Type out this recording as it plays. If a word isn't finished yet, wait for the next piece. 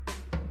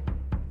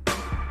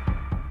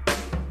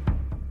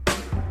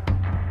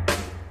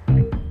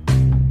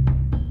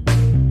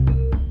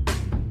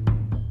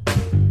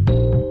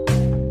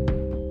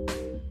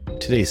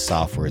Today's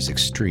software is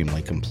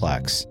extremely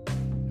complex.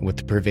 And with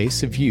the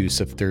pervasive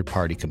use of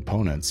third-party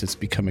components, it's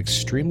become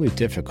extremely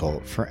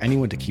difficult for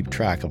anyone to keep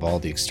track of all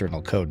the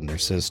external code in their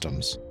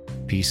systems.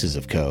 Pieces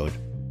of code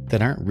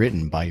that aren't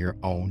written by your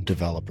own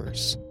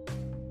developers.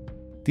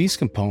 These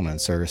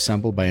components are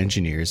assembled by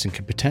engineers and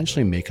can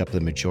potentially make up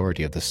the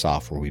majority of the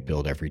software we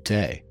build every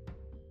day.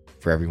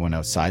 For everyone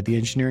outside the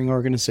engineering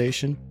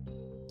organization,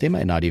 they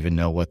might not even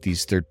know what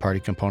these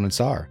third-party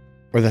components are,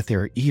 or that they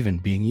are even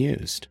being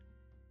used.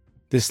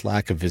 This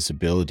lack of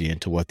visibility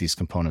into what these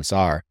components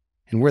are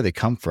and where they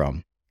come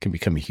from can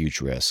become a huge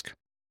risk.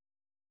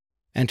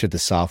 Enter the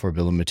software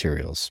bill of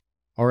materials,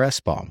 or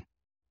SBOM,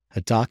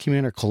 a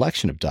document or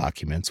collection of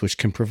documents which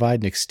can provide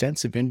an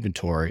extensive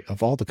inventory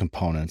of all the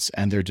components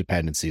and their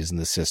dependencies in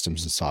the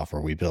systems and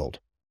software we build.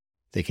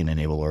 They can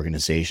enable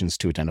organizations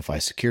to identify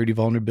security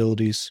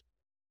vulnerabilities,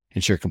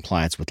 ensure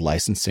compliance with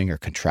licensing or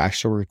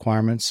contractual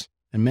requirements,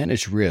 and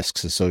manage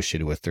risks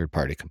associated with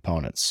third-party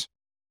components.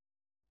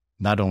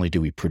 Not only do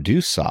we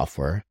produce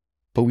software,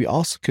 but we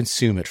also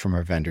consume it from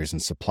our vendors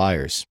and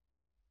suppliers.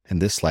 In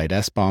this light,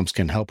 SBOMs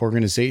can help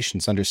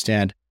organizations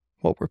understand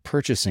what we're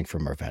purchasing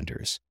from our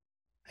vendors.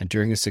 And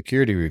during a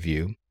security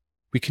review,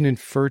 we can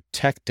infer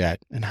tech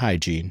debt and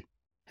hygiene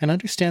and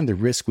understand the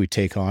risk we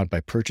take on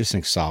by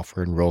purchasing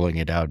software and rolling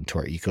it out into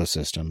our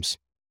ecosystems.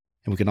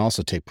 And we can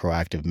also take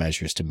proactive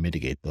measures to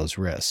mitigate those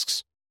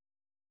risks.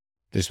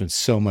 There's been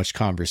so much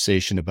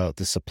conversation about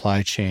the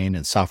supply chain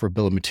and software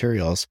bill of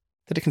materials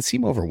that it can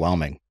seem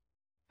overwhelming.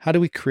 How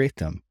do we create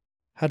them?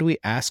 How do we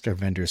ask our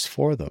vendors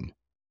for them?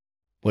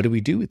 What do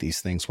we do with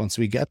these things once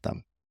we get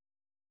them?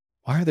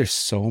 Why are there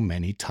so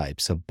many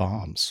types of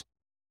BOMs?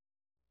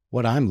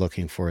 What I'm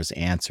looking for is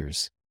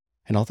answers.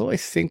 And although I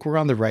think we're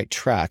on the right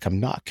track,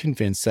 I'm not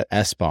convinced that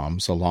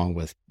SBOMs, along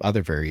with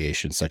other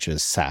variations such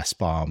as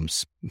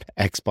SaaSBOMs,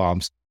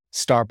 xBOMs,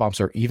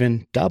 StarBOMs, or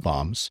even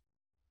daBOMs,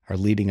 are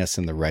leading us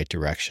in the right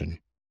direction.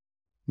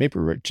 Maybe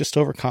we're just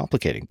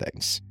overcomplicating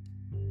things.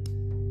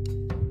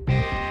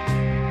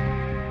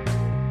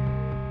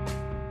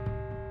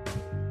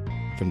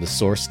 From the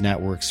Source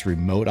Network's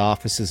remote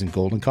offices in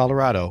Golden,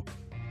 Colorado,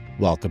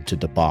 welcome to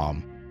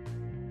daBOM.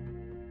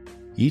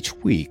 Each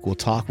week, we'll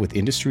talk with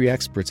industry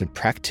experts and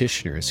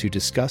practitioners who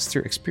discuss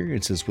their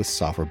experiences with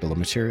software bill of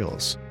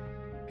materials,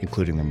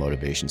 including their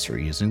motivations for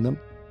using them,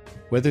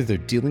 whether they're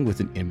dealing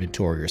with an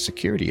inventory or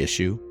security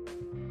issue,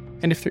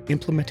 and if they're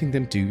implementing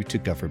them due to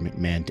government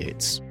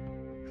mandates.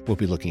 We'll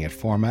be looking at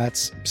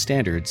formats,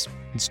 standards,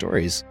 and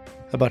stories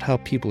about how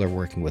people are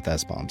working with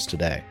SBOMs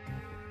today.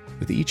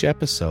 With each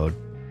episode,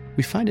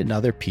 we find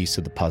another piece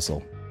of the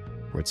puzzle,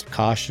 words of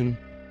caution,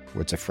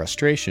 words of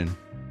frustration,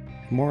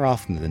 and more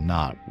often than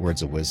not,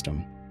 words of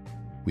wisdom.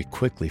 We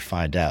quickly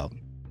find out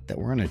that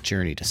we're on a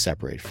journey to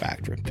separate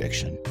fact from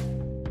fiction.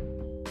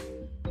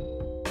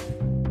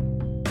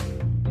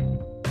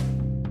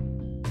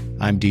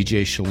 I'm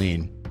DJ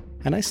Shalene,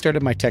 and I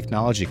started my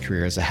technology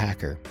career as a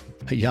hacker,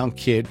 a young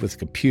kid with a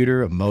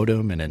computer, a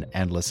modem, and an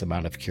endless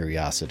amount of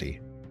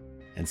curiosity.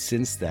 And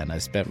since then,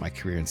 I've spent my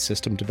career in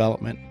system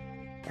development,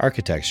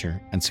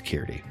 architecture, and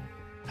security.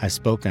 I've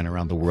spoken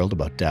around the world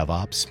about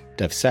DevOps,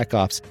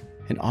 DevSecOps,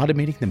 and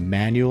automating the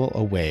manual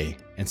away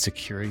and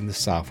securing the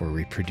software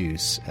we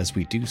produce as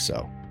we do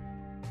so.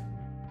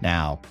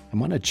 Now,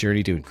 I'm on a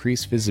journey to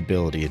increase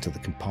visibility into the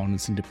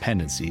components and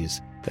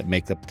dependencies that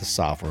make up the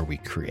software we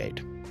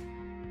create.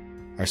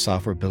 Are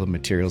software bill of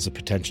materials a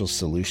potential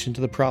solution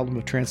to the problem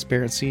of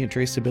transparency and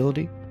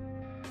traceability?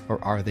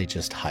 Or are they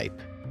just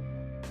hype?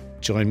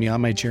 Join me on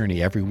my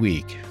journey every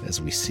week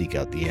as we seek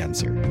out the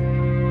answer.